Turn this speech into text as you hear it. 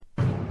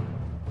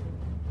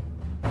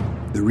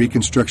The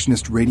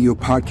Reconstructionist Radio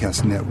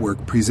Podcast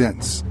Network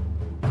presents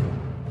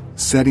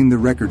Setting the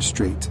Record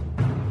Straight,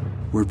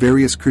 where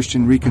various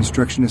Christian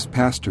Reconstructionist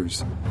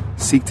pastors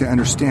seek to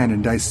understand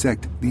and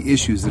dissect the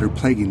issues that are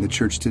plaguing the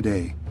church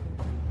today,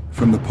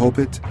 from the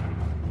pulpit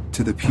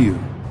to the pew.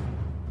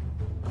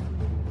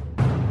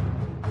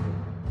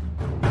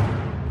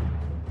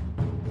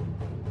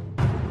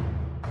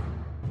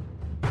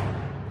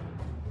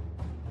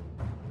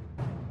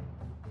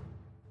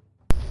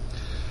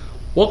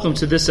 Welcome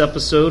to this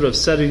episode of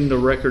Setting the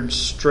Record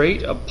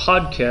Straight, a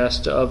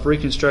podcast of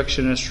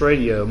Reconstructionist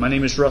Radio. My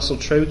name is Russell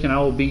Trawick, and I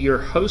will be your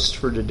host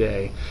for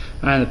today.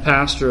 I am the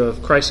pastor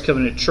of Christ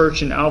Covenant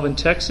Church in Alvin,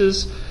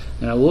 Texas,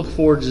 and I look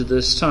forward to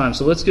this time.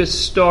 So let's get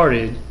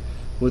started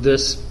with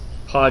this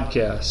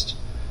podcast.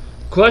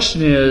 The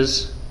question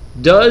is,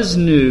 does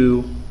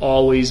new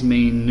always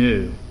mean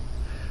new?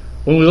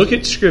 When we look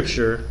at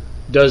Scripture,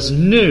 does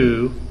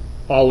new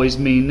always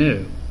mean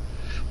new?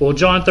 Well,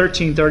 John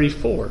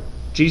 13:34.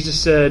 Jesus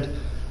said,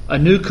 "A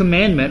new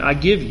commandment I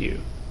give you,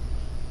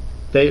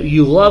 that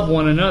you love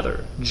one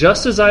another.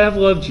 Just as I have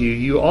loved you,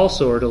 you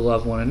also are to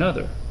love one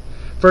another."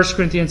 1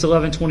 Corinthians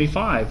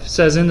 11:25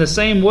 says, "In the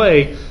same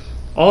way,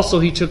 also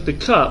he took the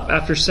cup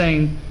after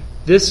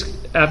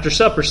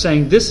supper,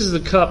 saying, This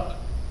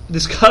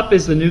cup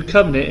is the new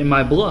covenant in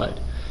my blood.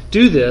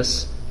 Do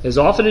this as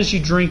often as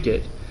you drink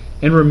it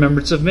in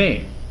remembrance of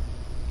me."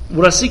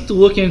 What I seek to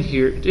look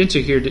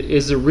into here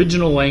is the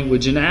original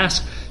language and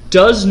ask,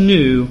 does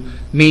new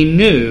mean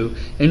new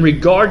in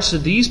regards to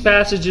these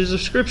passages of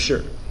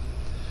Scripture?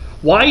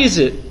 Why is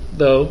it,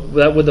 though,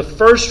 that with the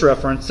first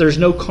reference there's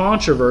no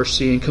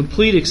controversy and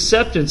complete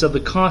acceptance of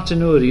the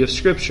continuity of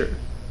Scripture?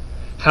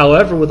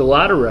 However, with the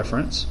latter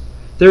reference,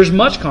 there's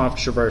much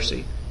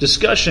controversy,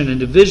 discussion, and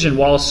division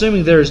while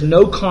assuming there is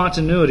no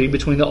continuity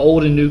between the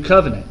Old and New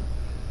Covenant.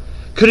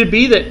 Could it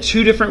be that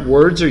two different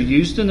words are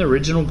used in the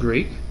original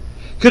Greek?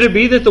 Could it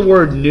be that the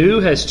word new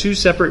has two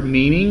separate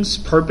meanings,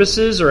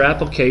 purposes, or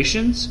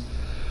applications?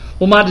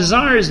 Well, my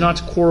desire is not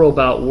to quarrel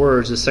about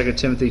words, as 2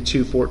 Timothy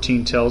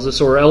 2:14 tells us,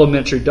 or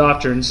elementary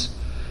doctrines,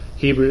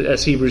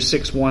 as Hebrews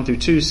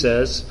 6:1-2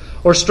 says,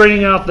 or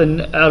straining out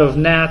of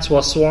gnats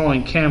while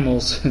swallowing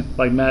camels,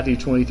 like Matthew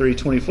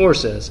 23:24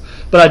 says.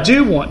 But I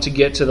do want to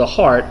get to the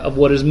heart of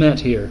what is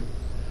meant here.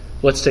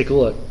 Let's take a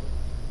look.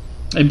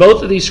 In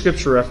both of these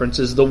scripture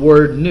references, the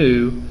word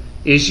new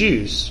is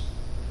used.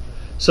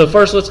 So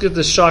first, let's get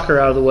this shocker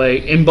out of the way.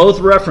 In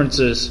both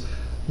references,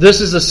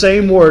 this is the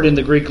same word in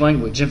the Greek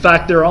language. In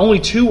fact, there are only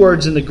two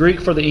words in the Greek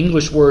for the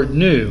English word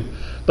new,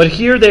 but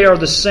here they are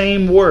the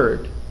same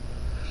word.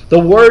 The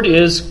word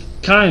is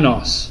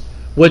kainos,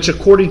 which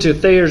according to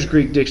Thayer's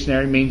Greek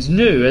dictionary means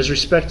new as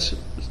respects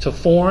to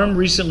form,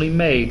 recently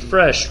made,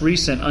 fresh,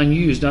 recent,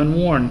 unused,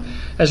 unworn,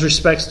 as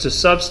respects to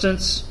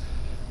substance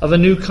of a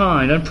new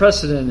kind,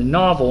 unprecedented,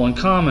 novel,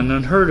 uncommon,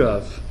 unheard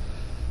of.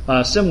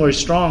 Similarly,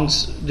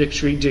 Strong's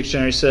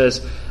dictionary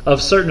says,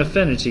 of certain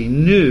affinity,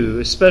 new,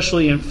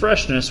 especially in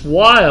freshness,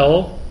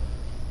 while,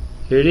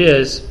 here it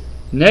is,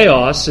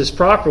 neos is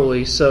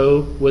properly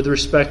so with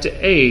respect to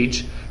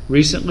age,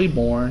 recently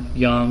born,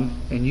 young,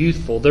 and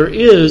youthful. There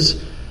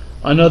is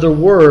another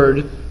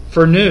word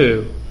for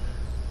new,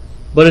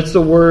 but it's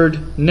the word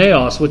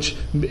neos, which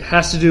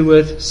has to do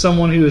with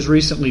someone who is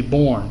recently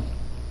born.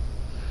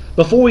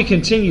 Before we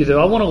continue,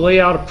 though, I want to lay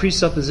out a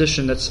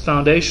presupposition that's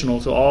foundational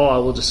to all I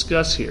will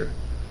discuss here.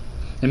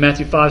 In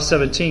Matthew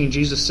 5:17,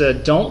 Jesus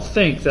said, "Don't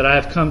think that I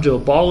have come to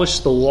abolish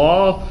the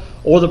law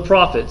or the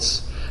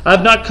prophets. I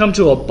have not come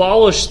to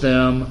abolish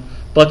them,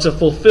 but to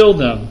fulfill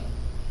them."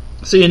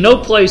 See, in no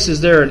place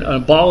is there an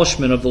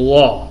abolishment of the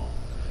law,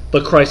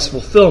 but Christ's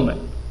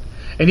fulfillment.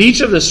 In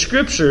each of the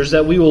scriptures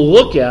that we will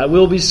look at, we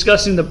will be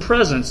discussing the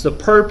presence, the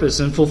purpose,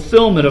 and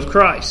fulfillment of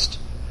Christ.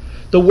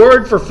 The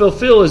word for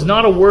fulfill is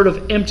not a word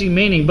of empty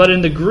meaning, but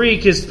in the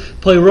Greek is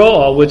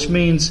pleroo, which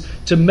means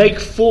to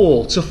make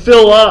full, to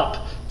fill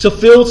up, to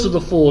fill to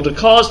the full, to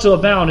cause to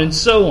abound, and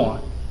so on.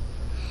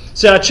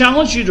 So I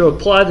challenge you to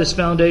apply this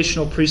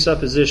foundational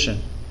presupposition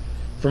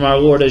from our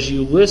Lord as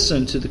you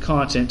listen to the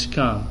content to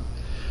come.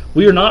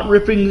 We are not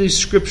ripping these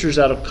scriptures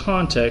out of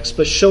context,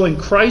 but showing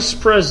Christ's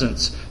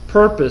presence,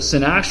 purpose,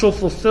 and actual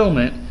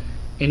fulfillment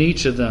in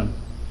each of them.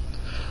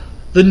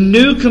 The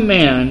new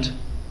command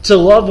to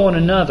love one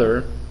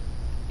another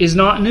is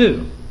not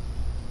new,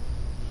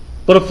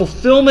 but a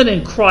fulfillment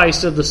in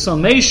Christ of the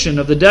summation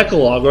of the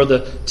Decalogue, or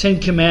the Ten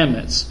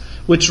Commandments,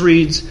 which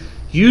reads,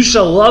 "You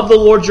shall love the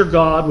Lord your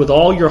God with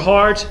all your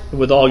heart, and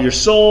with all your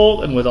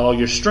soul, and with all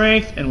your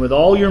strength, and with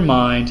all your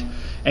mind,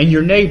 and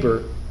your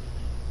neighbor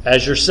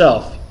as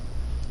yourself,"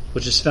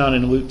 which is found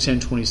in Luke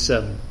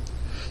 10:27.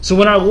 So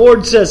when our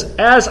Lord says,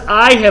 "As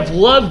I have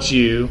loved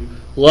you,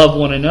 love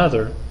one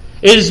another,"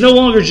 it is no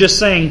longer just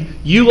saying,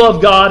 you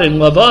love God and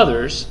love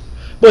others,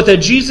 but that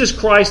Jesus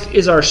Christ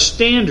is our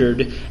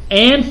standard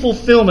and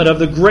fulfillment of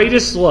the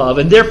greatest love,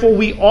 and therefore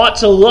we ought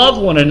to love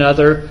one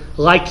another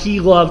like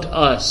He loved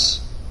us.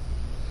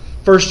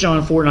 1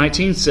 John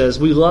 4:19 says,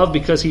 "We love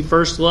because He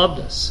first loved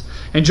us."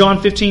 And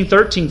John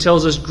 15:13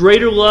 tells us,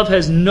 greater love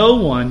has no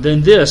one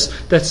than this,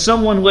 that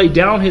someone lay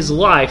down his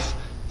life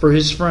for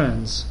his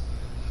friends.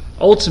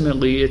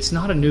 Ultimately, it's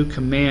not a new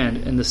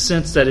command in the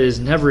sense that it has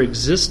never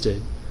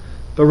existed,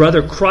 but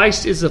rather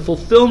Christ is the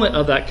fulfillment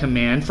of that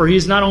command, for he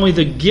is not only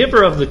the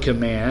giver of the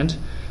command,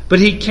 but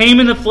he came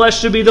in the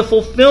flesh to be the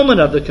fulfillment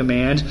of the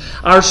command,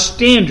 our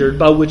standard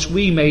by which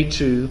we may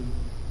too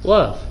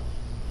love.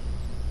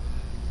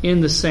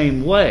 In the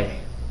same way,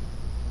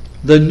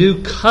 the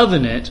new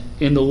covenant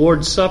in the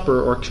Lord's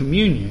Supper or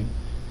communion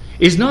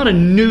is not a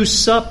new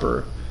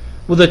supper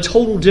with a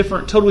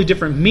totally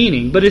different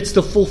meaning, but it's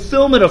the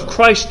fulfillment of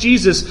Christ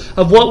Jesus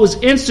of what was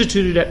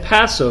instituted at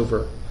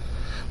Passover.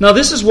 Now,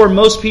 this is where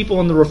most people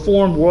in the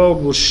Reformed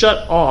world will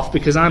shut off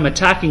because I'm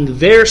attacking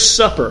their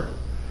supper,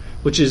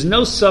 which is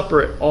no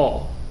supper at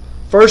all.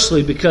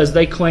 Firstly, because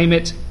they claim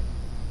it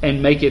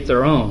and make it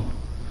their own,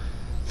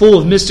 full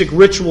of mystic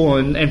ritual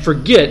and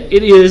forget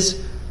it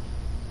is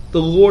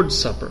the Lord's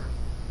Supper.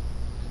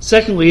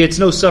 Secondly, it's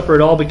no supper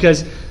at all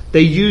because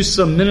they use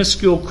some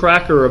minuscule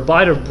cracker or a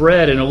bite of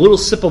bread and a little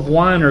sip of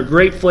wine or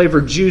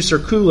grape-flavored juice or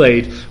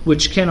Kool-Aid,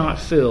 which cannot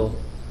fill.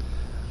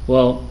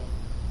 Well,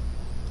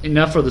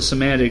 enough for the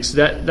semantics.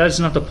 That's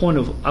not the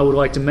point I would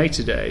like to make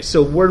today.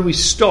 So where do we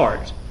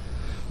start?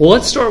 Well,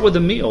 let's start with the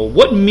meal.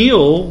 What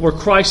meal were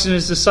Christ and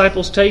his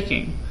disciples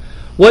taking?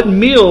 What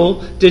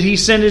meal did he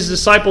send his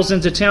disciples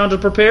into town to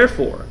prepare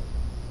for?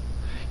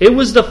 It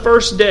was the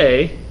first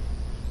day.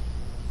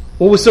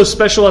 What was so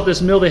special about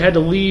this meal? They had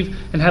to leave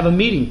and have a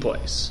meeting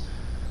place.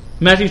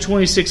 Matthew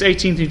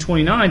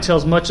 26:18-29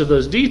 tells much of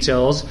those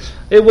details.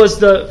 It was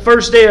the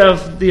first day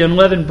of the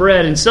unleavened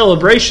bread in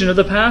celebration of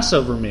the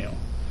Passover meal.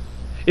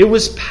 It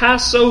was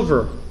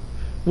Passover,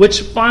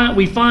 which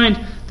we find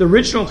the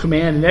original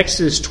command in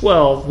Exodus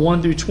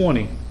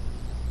 12:1-20.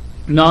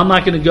 Now, I'm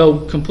not going to go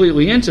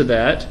completely into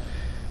that,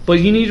 but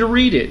you need to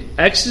read it.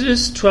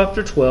 Exodus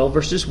chapter 12,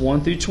 verses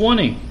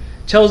 1-20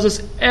 tells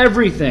us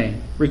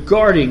everything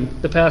regarding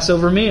the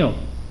Passover meal.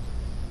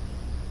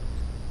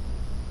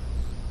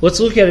 Let's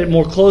look at it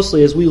more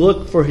closely as we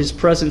look for his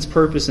presence,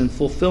 purpose, and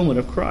fulfillment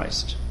of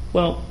Christ.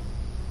 Well,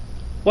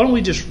 why don't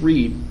we just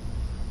read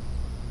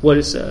what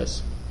it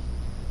says?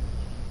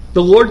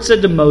 The Lord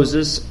said to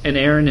Moses and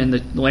Aaron in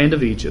the land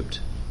of Egypt,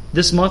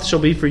 this month shall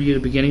be for you the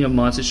beginning of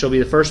months. It shall be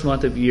the first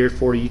month of the year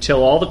for you.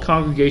 Tell all the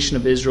congregation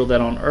of Israel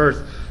that on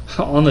earth,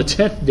 on the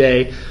 10th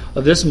day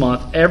of this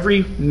month,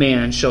 every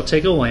man shall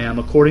take a lamb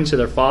according to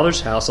their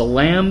father's house, a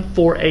lamb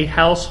for a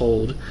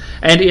household.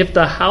 And if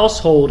the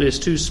household is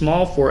too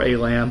small for a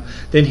lamb,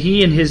 then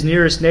he and his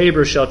nearest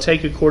neighbor shall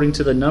take according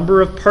to the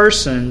number of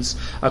persons,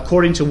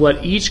 according to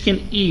what each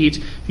can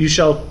eat, you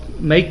shall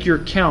make your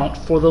count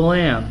for the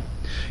lamb.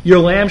 Your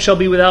lamb shall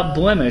be without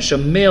blemish, a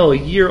male, a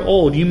year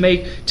old. You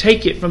may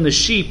take it from the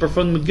sheep or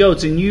from the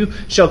goats, and you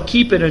shall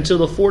keep it until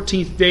the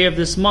 14th day of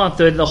this month.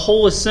 And the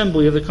whole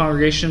assembly of the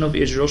congregation of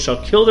Israel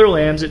shall kill their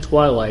lambs at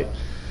twilight.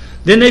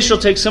 Then they shall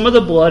take some of the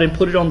blood and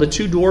put it on the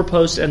two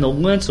doorposts and the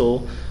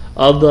lintel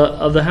of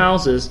the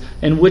houses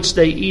in which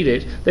they eat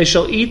it. They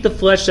shall eat the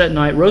flesh that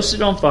night,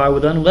 roasted on fire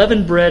with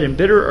unleavened bread and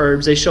bitter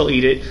herbs. They shall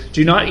eat it.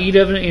 Do not eat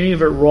any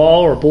of it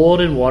raw or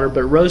boiled in water,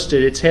 but roast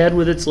it, its head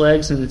with its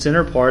legs and its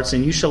inner parts,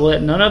 and you shall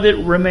let none of it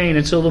remain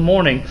until the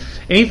morning.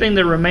 Anything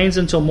that remains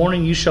until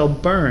morning you shall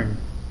burn.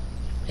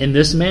 In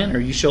this manner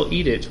you shall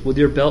eat it, with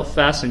your belt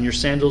fastened, your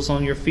sandals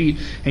on your feet,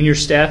 and your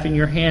staff in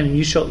your hand, and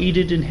you shall eat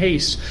it in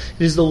haste.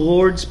 It is the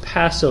Lord's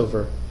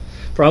Passover.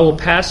 For I will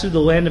pass through the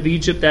land of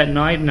Egypt that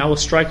night, and I will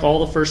strike all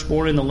the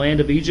firstborn in the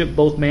land of Egypt,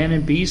 both man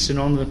and beast, and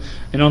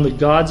on the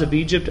gods of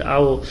Egypt I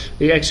will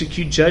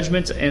execute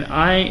judgments, and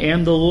I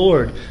am the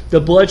Lord. The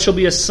blood shall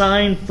be a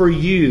sign for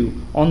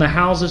you on the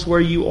houses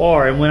where you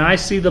are, and when I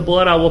see the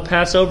blood I will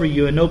pass over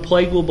you, and no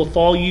plague will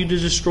befall you to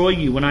destroy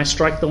you when I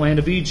strike the land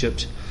of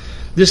Egypt.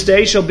 This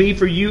day shall be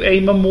for you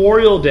a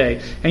memorial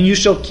day, and you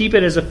shall keep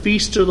it as a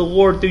feast to the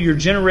Lord through your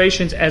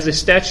generations, as a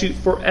statute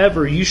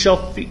forever. You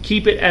shall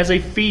keep it as a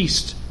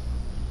feast.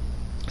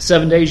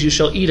 7 days you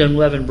shall eat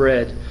unleavened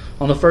bread.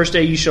 On the first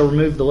day you shall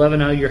remove the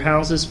leaven out of your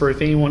houses, for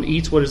if anyone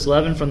eats what is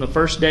leavened from the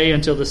first day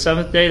until the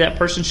 7th day, that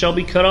person shall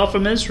be cut off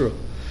from Israel.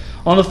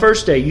 On the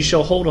first day you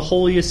shall hold a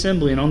holy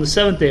assembly, and on the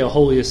 7th day a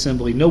holy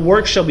assembly. No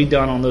work shall be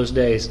done on those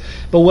days,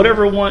 but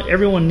whatever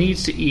everyone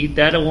needs to eat,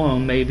 that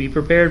alone may be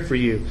prepared for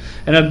you.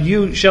 And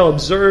you shall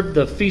observe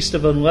the feast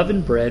of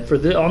unleavened bread, for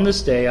on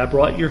this day I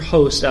brought your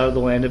host out of the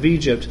land of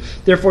Egypt.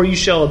 Therefore you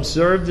shall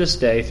observe this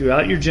day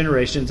throughout your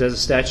generations as a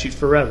statute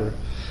forever.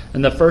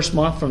 And the first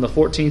month from the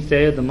 14th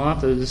day of the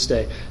month of this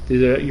day,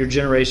 through your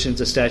generations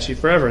a statute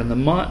forever. And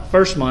the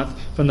first month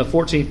from the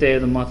 14th day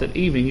of the month at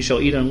evening, you shall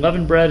eat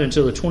unleavened bread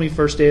until the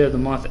 21st day of the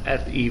month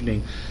at the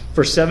evening.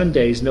 For 7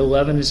 days no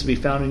leaven is to be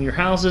found in your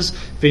houses.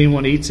 If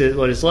anyone eats it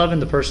what is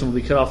leavened, the person will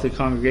be cut off the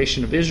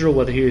congregation of Israel,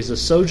 whether he is a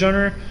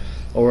sojourner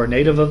or a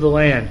native of the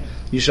land.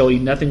 You shall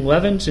eat nothing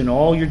leavened. In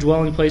all your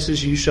dwelling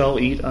places you shall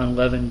eat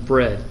unleavened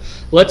bread.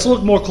 Let's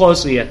look more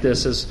closely at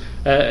this as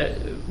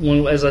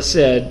I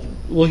said,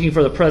 looking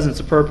for the presence,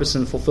 the purpose,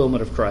 and the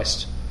fulfillment of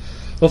Christ.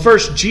 Well,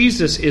 first,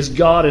 Jesus is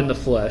God in the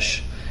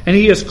flesh, and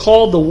he is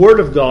called the Word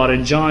of God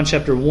in John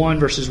chapter 1,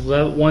 verses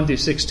 1 through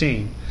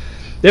 16.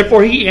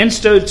 Therefore he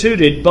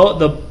instituted both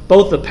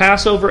the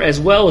Passover as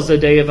well as the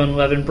day of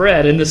unleavened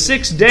bread and the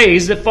 6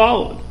 days that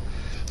followed.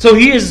 So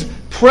he is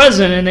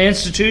present in the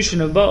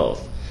institution of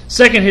both.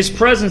 Second, his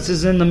presence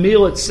is in the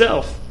meal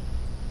itself.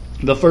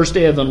 The first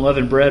day of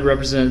unleavened bread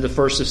represented the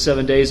first of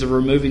 7 days of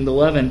removing the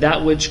leaven,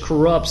 that which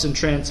corrupts and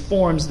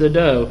transforms the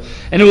dough.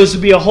 And it was to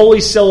be a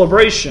holy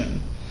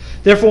celebration.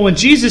 Therefore, when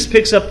Jesus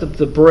picks up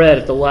the bread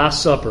at the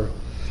Last Supper,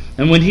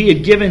 and when he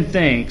had given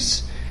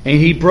thanks, and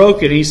he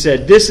broke it, he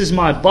said, "This is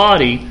my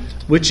body,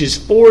 which is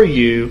for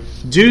you.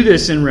 Do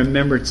this in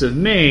remembrance of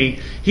me."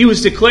 He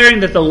was declaring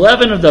that the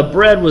leaven of the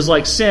bread was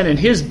like sin, and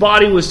his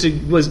body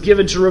was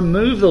given to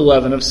remove the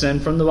leaven of sin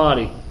from the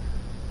body.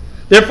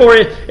 Therefore,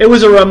 it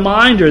was a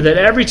reminder that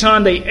every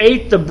time they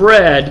ate the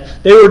bread,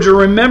 they were to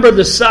remember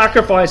the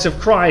sacrifice of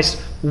Christ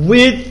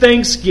with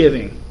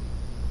thanksgiving.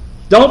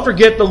 Don't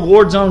forget the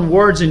Lord's own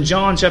words in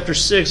John chapter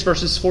 6,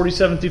 verses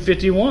 47 through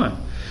 51.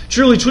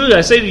 "Truly, truly,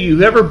 I say to you,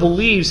 whoever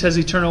believes has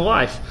eternal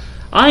life.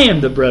 I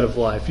am the bread of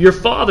life. Your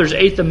fathers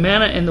ate the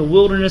manna in the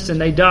wilderness and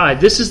they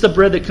died. This is the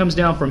bread that comes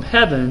down from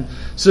heaven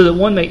so that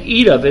one may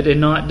eat of it and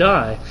not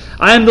die.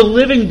 I am the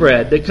living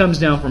bread that comes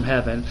down from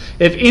heaven.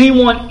 If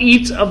anyone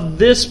eats of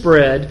this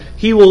bread,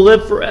 he will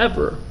live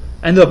forever.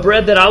 And the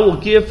bread that I will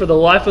give for the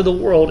life of the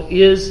world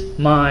is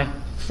my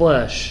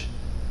flesh."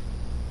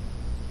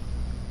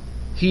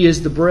 He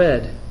is the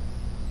bread.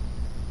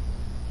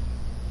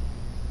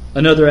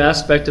 Another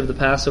aspect of the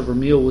Passover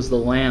meal was the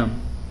lamb.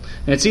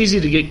 And it's easy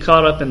to get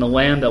caught up in the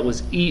lamb that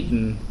was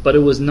eaten, but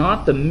it was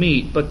not the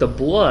meat, but the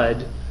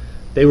blood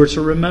they were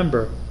to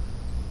remember.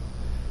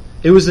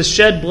 It was the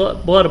shed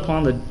blood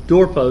upon the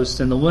doorpost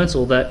and the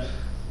lintel that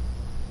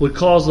would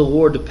cause the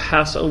Lord to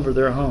pass over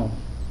their home.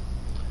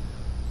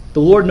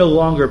 The Lord no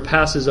longer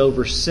passes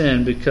over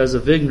sin because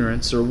of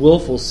ignorance or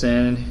willful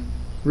sin, and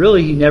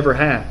really he never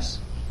has.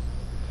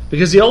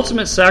 Because the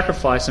ultimate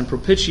sacrifice and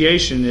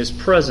propitiation is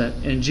present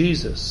in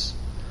Jesus.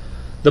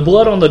 The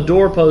blood on the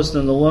doorpost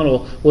and the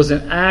lintel was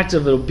an act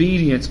of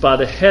obedience by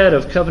the head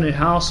of covenant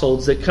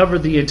households that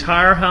covered the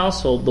entire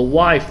household, the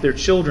wife, their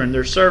children,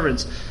 their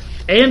servants,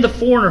 and the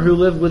foreigner who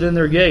lived within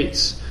their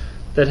gates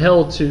that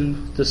held to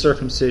the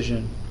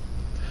circumcision.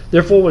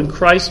 Therefore, when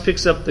Christ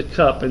picks up the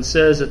cup and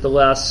says at the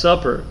Last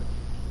Supper,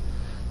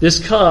 "This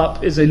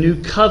cup is a new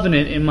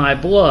covenant in my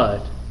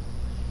blood.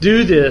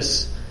 Do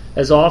this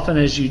as often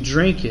as you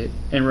drink it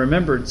in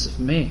remembrance of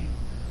me."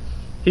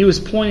 He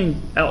was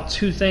pointing out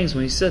two things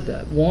when he said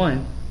that.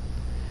 One,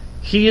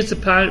 he is the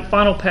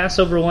final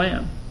Passover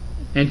lamb.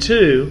 And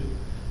two,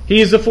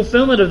 he is the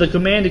fulfillment of the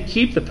command to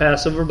keep the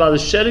Passover by the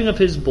shedding of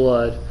his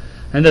blood,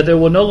 and that there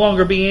will no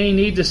longer be any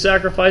need to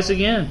sacrifice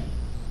again.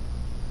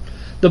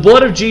 The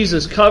blood of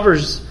Jesus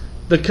covers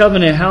the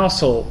covenant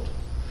household.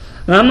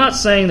 And I'm not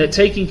saying that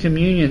taking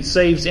communion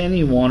saves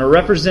anyone or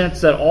represents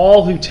that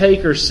all who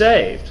take are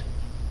saved.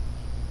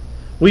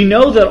 We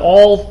know that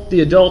all the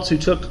adults who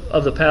took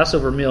of the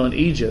Passover meal in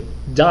Egypt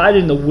died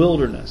in the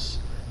wilderness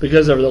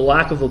because of the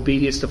lack of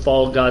obedience to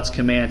follow God's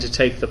command to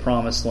take the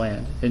promised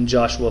land in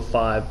Joshua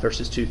 5,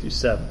 verses 2 through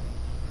 7.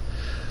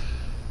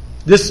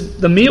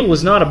 The meal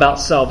was not about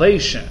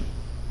salvation,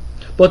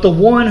 but the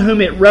one whom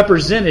it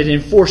represented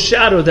and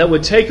foreshadowed that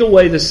would take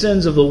away the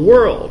sins of the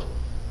world,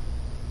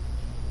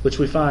 which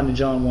we find in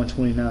John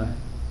 1:29.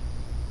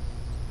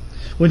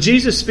 When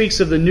Jesus speaks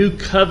of the new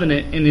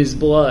covenant in his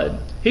blood,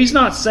 he's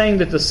not saying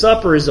that the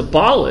supper is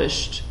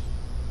abolished,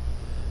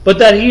 but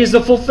that he is the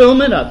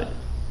fulfillment of it.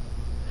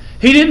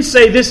 He didn't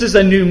say this is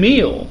a new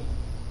meal,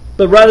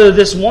 but rather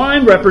this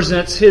wine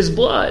represents his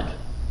blood.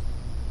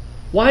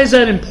 Why is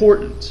that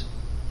important?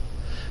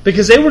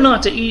 Because they were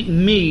not to eat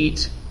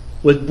meat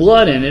with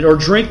blood in it or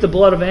drink the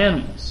blood of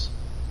animals.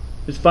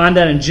 We find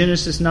that in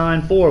Genesis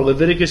 9:4,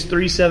 Leviticus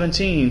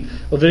 3:17,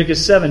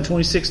 Leviticus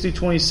 7:26 through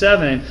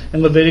 27,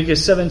 and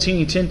Leviticus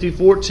 17:10 through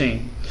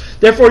 14.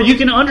 Therefore, you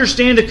can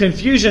understand the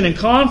confusion and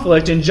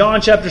conflict in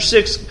John chapter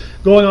 6,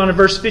 going on in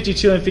verse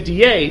 52 and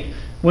 58,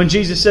 when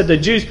Jesus said the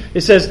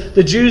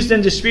Jews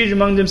then disputed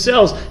among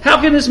themselves, "How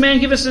can this man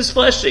give us his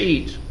flesh to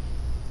eat?"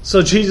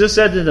 So Jesus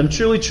said to them,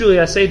 "Truly, truly,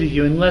 I say to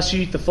you, unless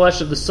you eat the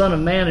flesh of the Son of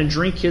Man and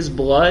drink his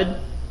blood,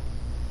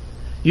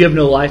 you have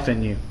no life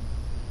in you.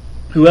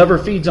 Whoever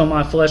feeds on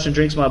my flesh and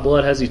drinks my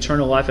blood has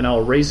eternal life, and I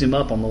will raise him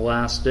up on the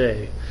last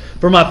day.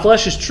 For my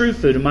flesh is true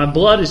food, and my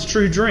blood is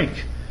true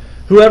drink.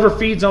 Whoever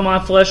feeds on my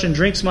flesh and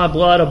drinks my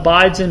blood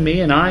abides in me,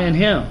 and I in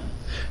him.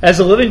 As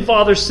the living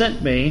Father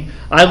sent me,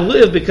 I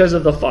live because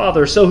of the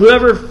Father. So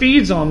whoever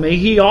feeds on me,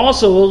 he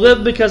also will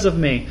live because of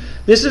me.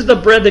 This is the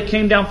bread that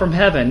came down from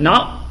heaven,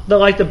 not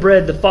like the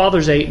bread the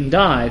fathers ate and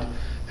died.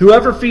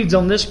 Whoever feeds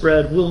on this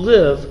bread will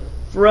live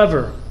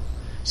forever."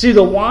 See,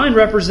 the wine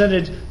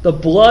represented the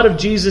blood of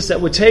Jesus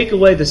that would take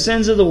away the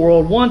sins of the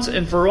world once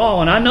and for all.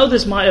 And I know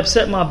this might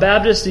upset my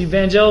Baptist,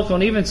 evangelical,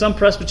 and even some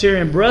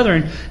Presbyterian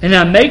brethren, and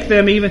I make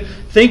them even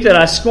think that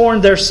I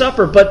scorned their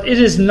supper, but it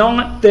is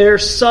not their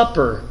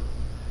supper.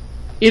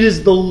 It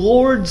is the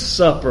Lord's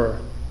Supper.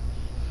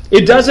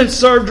 It doesn't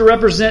serve to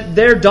represent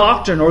their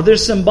doctrine or their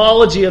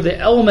symbology of the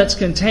elements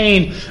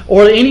contained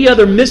or any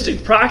other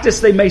mystic practice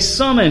they may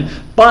summon,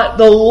 but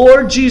the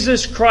Lord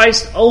Jesus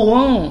Christ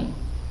alone.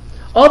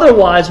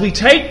 Otherwise, we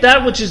take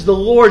that which is the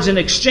Lord's and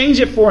exchange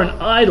it for an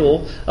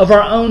idol of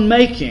our own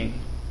making.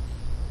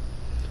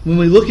 When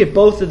we look at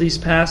both of these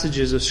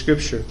passages of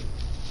Scripture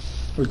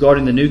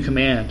regarding the new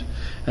command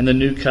and the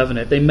new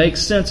covenant, they make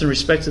sense in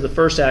respect to the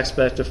first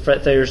aspect of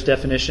Thayer's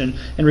definition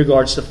in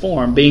regards to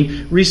form,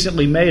 being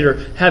recently made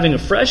or having a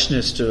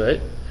freshness to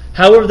it.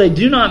 However, they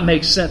do not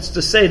make sense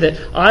to say that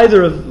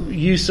either of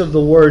use of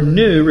the word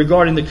new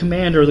regarding the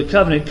command or the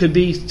covenant could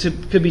be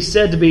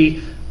said to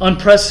be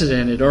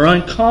unprecedented or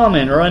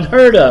uncommon or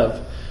unheard of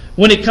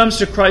when it comes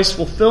to Christ's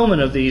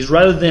fulfillment of these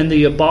rather than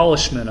the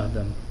abolishment of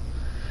them.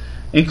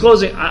 In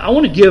closing, I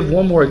want to give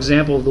one more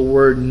example of the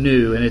word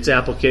new and its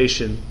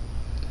application.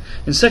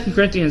 In 2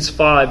 Corinthians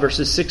 5,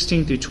 verses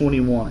 16 through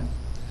 21,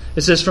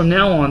 it says, "From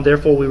now on,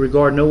 therefore, we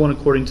regard no one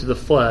according to the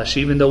flesh.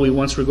 Even though we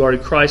once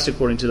regarded Christ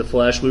according to the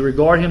flesh, we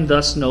regard him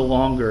thus no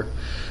longer.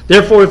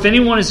 Therefore, if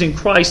anyone is in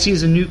Christ, he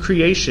is a new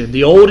creation.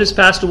 The old has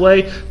passed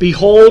away.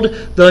 Behold,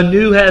 the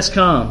new has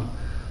come.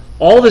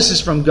 All this is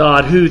from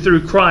God, who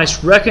through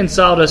Christ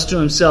reconciled us to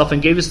himself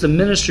and gave us the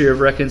ministry of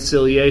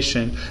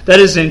reconciliation. That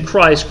is, in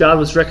Christ, God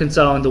was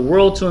reconciling the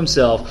world to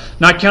himself,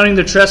 not counting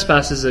their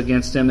trespasses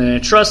against him, and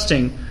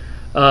entrusting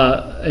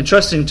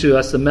to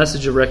us the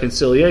message of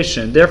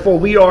reconciliation. Therefore,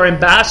 we are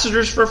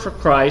ambassadors for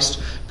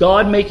Christ,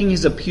 God making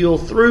his appeal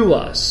through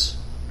us.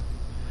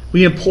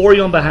 We implore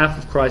you on behalf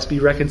of Christ, be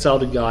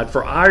reconciled to God.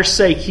 For our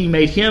sake, he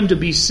made him to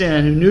be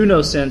sin who knew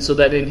no sin, so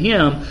that in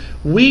him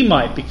we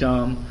might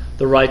become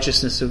the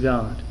righteousness of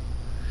God."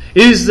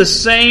 It is the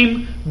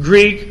same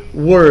Greek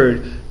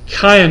word,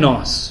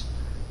 kainos,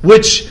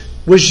 which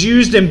was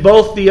used in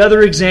both the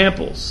other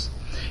examples.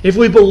 If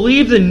we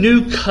believe the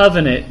new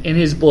covenant in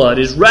his blood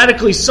is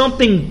radically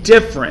something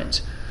different,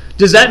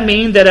 does that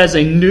mean that as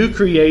a new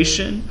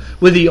creation,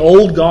 with the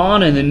old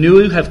gone and the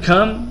new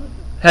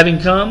having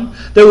come,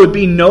 there would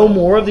be no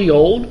more of the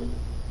old?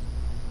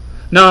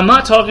 Now, I'm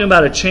not talking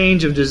about a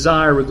change of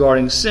desire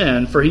regarding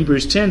sin, for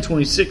Hebrews 10,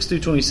 26 through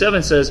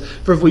 27 says,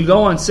 "For if we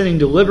go on sinning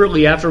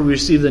deliberately after we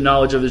receive the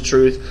knowledge of the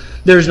truth,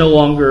 there is no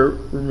longer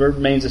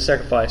remains a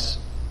sacrifice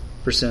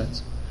for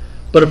sins,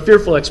 but a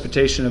fearful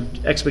expectation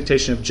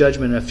of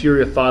judgment and a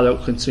fury of fire that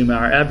will consume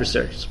our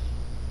adversaries."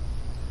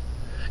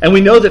 And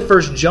we know that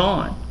 1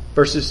 John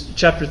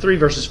chapter 3,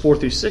 verses 4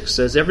 through 6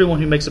 says, "Everyone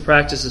who makes a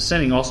practice of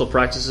sinning also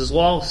practices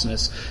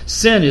lawlessness.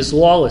 Sin is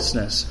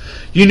lawlessness.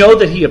 You know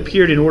that he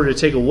appeared in order to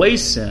take away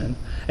sin,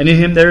 and in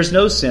him there is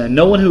no sin.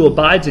 No one who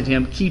abides in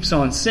him keeps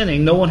on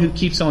sinning. No one who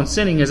keeps on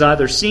sinning has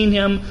either seen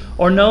him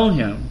or known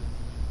him."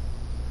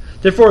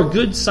 Therefore, a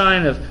good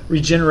sign of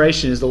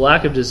regeneration is the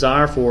lack of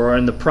desire for or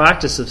in the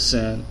practice of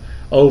sin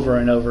over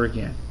and over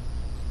again.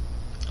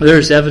 There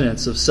is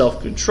evidence of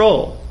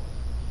self-control.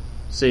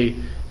 See,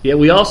 yet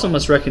we also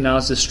must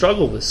recognize the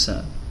struggle with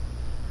sin.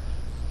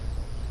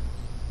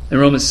 In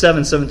Romans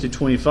 7, 7 through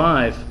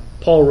 25,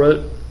 Paul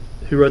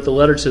who wrote the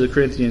letter to the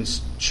Corinthian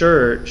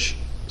church,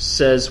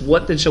 says,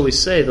 "What then shall we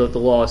say, that the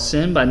law is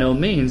sin? By no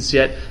means.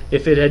 Yet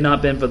if it had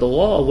not been for the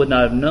law, I would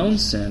not have known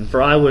sin.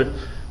 For I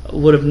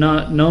would have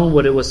not known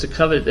what it was to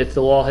covet if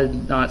the law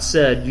had not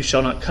said, 'You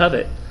shall not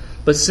covet.'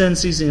 But sin,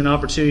 seizing an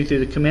opportunity through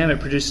the commandment,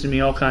 produced in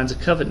me all kinds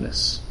of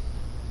covetousness.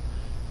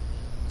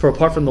 For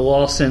apart from the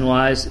law, sin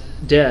lies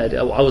dead.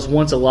 I was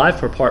once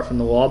alive apart from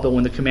the law, but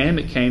when the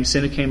commandment came,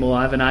 sin came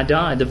alive and I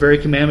died. The very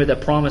commandment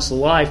that promised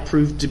life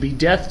proved to be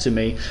death to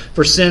me.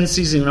 For sin,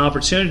 seizing an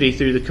opportunity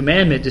through the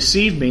commandment,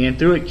 deceived me, and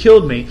through it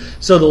killed me.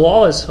 So the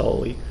law is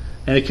holy,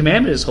 and the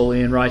commandment is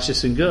holy and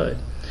righteous and good.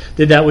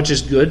 Did that which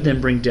is good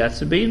then bring death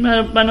to me?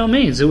 By no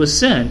means. It was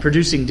sin,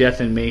 producing death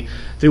in me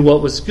through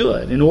what was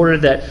good, in order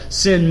that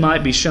sin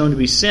might be shown to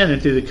be sin,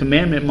 and through the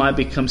commandment might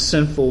become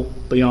sinful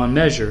beyond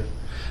measure.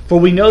 For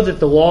we know that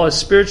the law is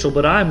spiritual,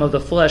 but I am of the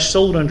flesh,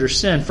 sold under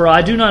sin. For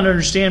I do not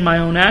understand my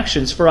own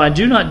actions, for I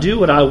do not do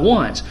what I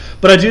want,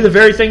 but I do the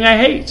very thing I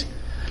hate.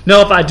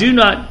 Now if I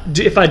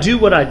do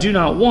what I do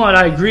not want,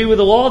 I agree with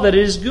the law that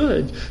it is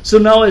good. So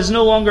now it is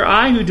no longer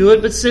I who do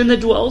it, but sin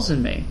that dwells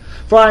in me.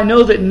 For I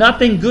know that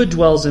nothing good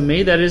dwells in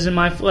me, that is in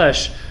my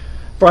flesh.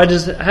 For I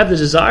have the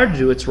desire to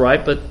do what's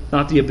right, but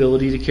not the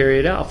ability to carry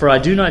it out. For I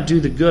do not do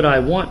the good I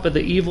want, but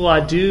the evil I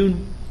do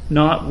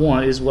not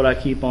want is what I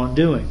keep on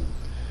doing.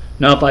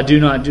 Now if I do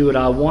not do what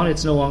I want,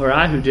 it's no longer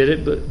I who did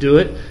it,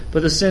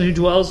 but the sin who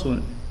dwells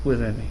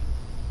within me."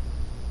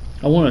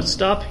 I want to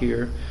stop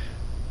here.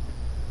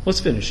 Let's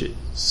finish it.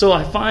 "So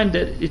I find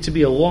it to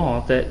be a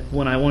law that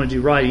when I want to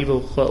do right,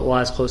 evil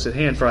lies close at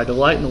hand. For I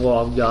delight in the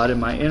law of God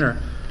in my inner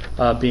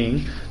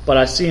being, but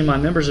I see in my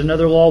members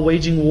another law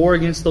waging war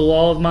against the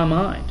law of my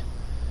mind,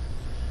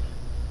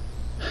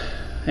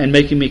 and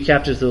making me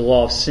captive to the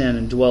law of sin,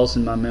 and dwells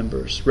in my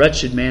members.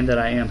 Wretched man that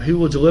I am, who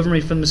will deliver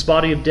me from this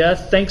body of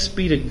death? Thanks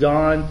be to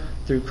God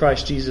through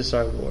Christ Jesus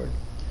our Lord."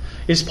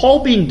 Is Paul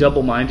being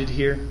double-minded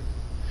here?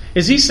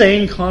 Is he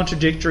saying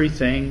contradictory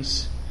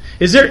things?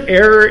 Is there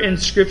error in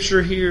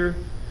Scripture here?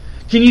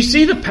 Can you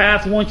see the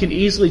path one can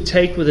easily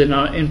take with an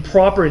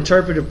improper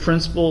interpretive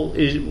principle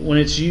when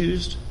it's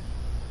used?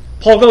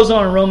 Paul goes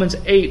on in Romans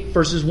 8,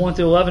 verses 1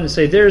 through 11 to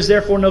say, "There is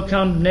therefore no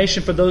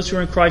condemnation for those who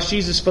are in Christ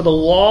Jesus, for the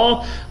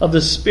law of the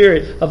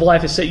Spirit of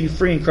life has set you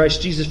free in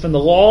Christ Jesus from the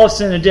law of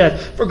sin and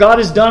death. For God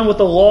has done what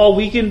the law,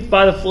 weakened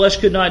by the flesh,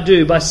 could not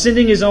do. By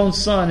sending His own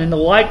Son in the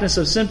likeness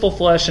of sinful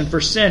flesh, and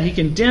for sin He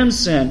condemned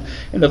sin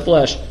in the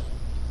flesh,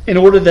 in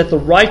order that the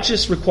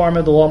righteous requirement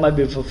of the law might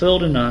be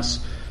fulfilled in us,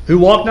 who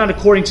walk not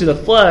according to the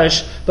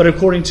flesh, but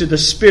according to the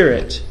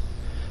Spirit.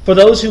 For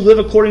those who live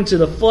according to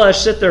the flesh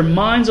set their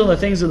minds on the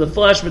things of the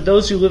flesh, but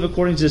those who live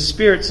according to the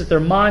Spirit set their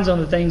minds on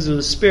the things of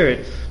the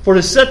Spirit. For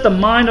to set the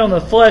mind on the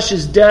flesh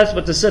is death,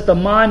 but to set the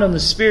mind on the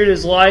Spirit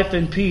is life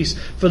and peace.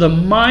 For the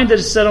mind that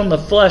is set on the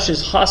flesh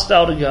is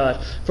hostile to God,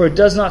 for it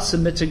does not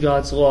submit to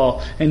God's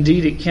law.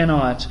 Indeed, it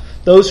cannot.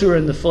 Those who are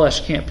in the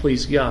flesh can't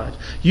please God.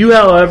 You,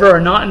 however, are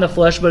not in the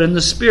flesh, but in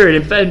the Spirit.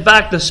 In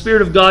fact, the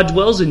Spirit of God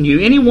dwells in you.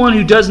 Anyone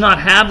who does not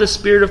have the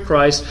Spirit of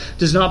Christ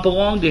does not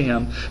belong to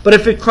Him. But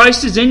if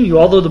Christ is in you,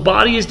 although the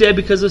body is dead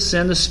because of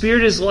sin, the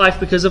Spirit is life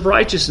because of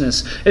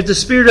righteousness. If the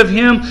Spirit of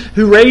Him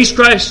who raised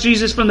Christ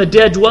Jesus from the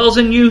dead dwells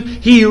in you,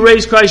 He who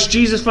raised Christ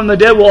Jesus from the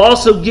dead will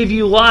also give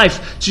you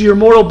life to your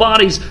mortal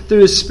bodies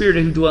through His Spirit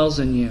who dwells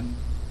in you.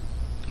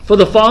 For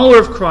the follower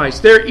of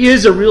Christ, there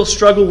is a real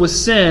struggle with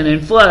sin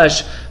and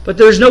flesh, but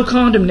there is no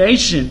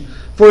condemnation.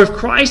 For if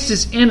Christ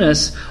is in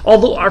us,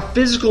 although our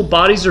physical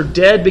bodies are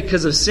dead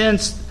because of sin,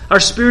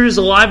 our spirit is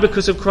alive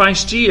because of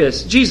Christ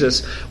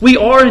Jesus. We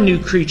are a new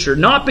creature,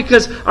 not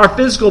because our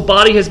physical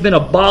body has been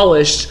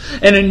abolished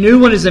and a new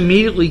one is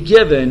immediately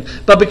given,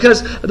 but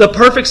because of the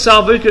perfect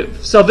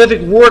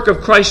salvific work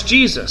of Christ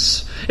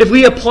Jesus. If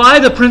we apply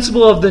the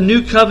principle of the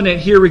new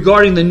covenant here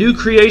regarding the new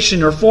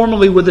creation, or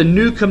formally with a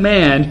new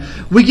command,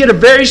 we get a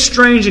very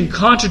strange and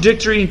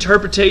contradictory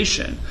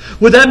interpretation.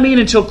 Would that mean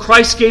until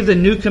Christ gave the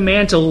new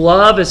command to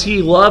love as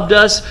He loved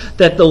us,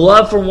 that the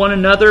love for one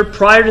another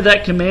prior to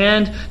that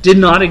command did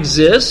not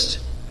exist?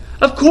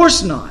 Of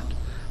course not.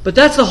 But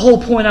that's the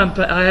whole point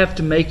I have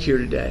to make here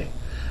today.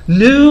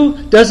 New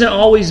doesn't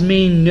always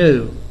mean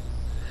new.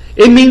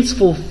 It means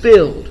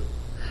fulfilled.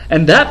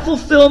 And that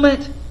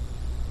fulfillment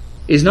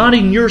is not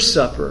in your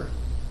supper.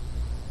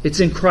 It's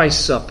in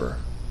Christ's supper.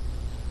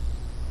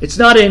 It's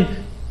not in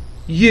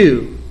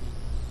you.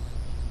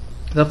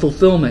 The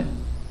fulfillment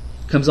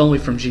comes only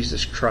from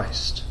Jesus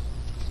Christ.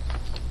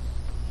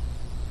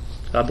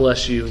 God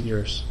bless you and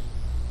yours.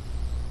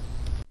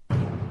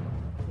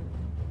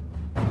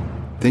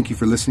 Thank you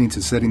for listening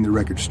to Setting the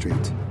Record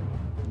Straight.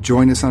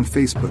 Join us on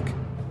Facebook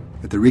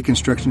at the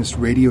Reconstructionist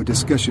Radio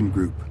Discussion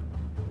Group.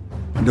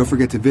 And don't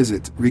forget to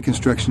visit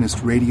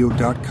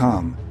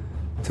ReconstructionistRadio.com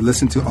to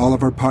listen to all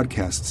of our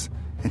podcasts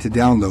and to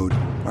download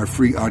our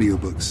free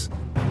audiobooks.